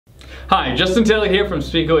Hi, Justin Taylor here from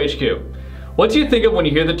Speco HQ. What do you think of when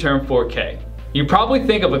you hear the term 4K? You probably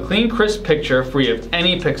think of a clean, crisp picture free of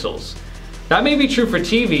any pixels. That may be true for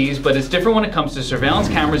TVs, but it's different when it comes to surveillance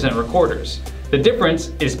cameras and recorders. The difference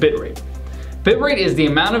is bitrate. Bitrate is the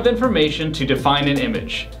amount of information to define an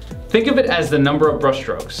image. Think of it as the number of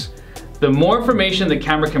brushstrokes. The more information the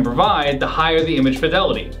camera can provide, the higher the image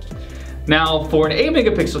fidelity. Now, for an 8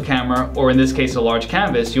 megapixel camera, or in this case a large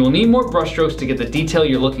canvas, you will need more brushstrokes to get the detail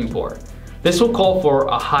you're looking for. This will call for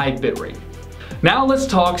a high bitrate. Now let's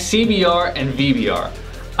talk CBR and VBR.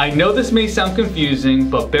 I know this may sound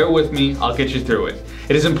confusing, but bear with me, I'll get you through it.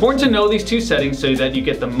 It is important to know these two settings so that you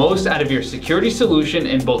get the most out of your security solution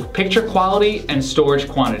in both picture quality and storage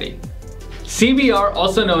quantity. CBR,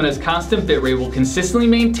 also known as constant bitrate, will consistently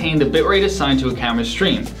maintain the bitrate assigned to a camera's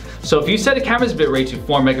stream. So if you set a camera's bitrate to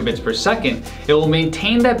 4 megabits per second, it will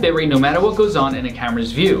maintain that bitrate no matter what goes on in a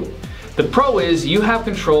camera's view. The pro is you have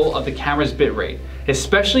control of the camera's bitrate,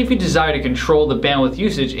 especially if you desire to control the bandwidth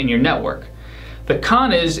usage in your network. The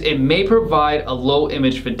con is it may provide a low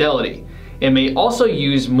image fidelity. It may also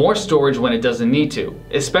use more storage when it doesn't need to,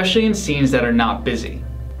 especially in scenes that are not busy.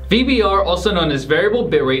 VBR, also known as variable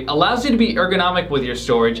bitrate, allows you to be ergonomic with your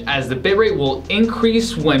storage, as the bitrate will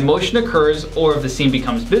increase when motion occurs or if the scene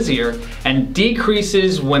becomes busier, and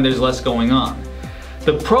decreases when there's less going on.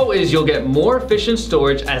 The pro is you'll get more efficient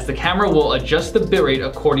storage, as the camera will adjust the bitrate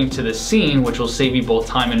according to the scene, which will save you both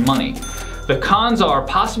time and money. The cons are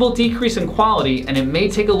possible decrease in quality, and it may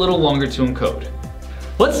take a little longer to encode.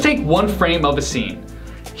 Let's take one frame of a scene.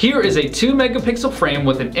 Here is a 2 megapixel frame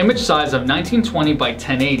with an image size of 1920 by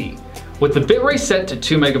 1080. With the bitrate set to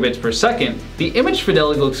 2 megabits per second, the image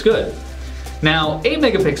fidelity looks good. Now, 8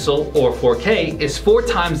 megapixel or 4K is 4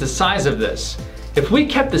 times the size of this. If we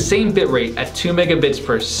kept the same bitrate at 2 megabits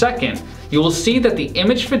per second, you will see that the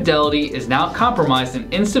image fidelity is now compromised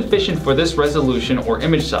and insufficient for this resolution or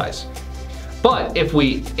image size. But if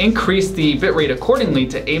we increase the bitrate accordingly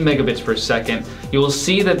to 8 megabits per second, you will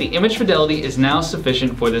see that the image fidelity is now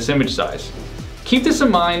sufficient for this image size. Keep this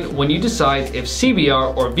in mind when you decide if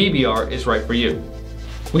CBR or VBR is right for you.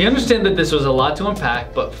 We understand that this was a lot to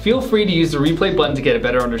unpack, but feel free to use the replay button to get a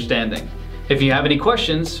better understanding. If you have any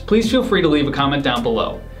questions, please feel free to leave a comment down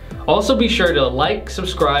below. Also be sure to like,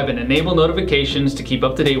 subscribe, and enable notifications to keep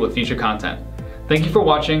up to date with future content. Thank you for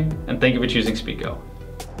watching, and thank you for choosing Speco.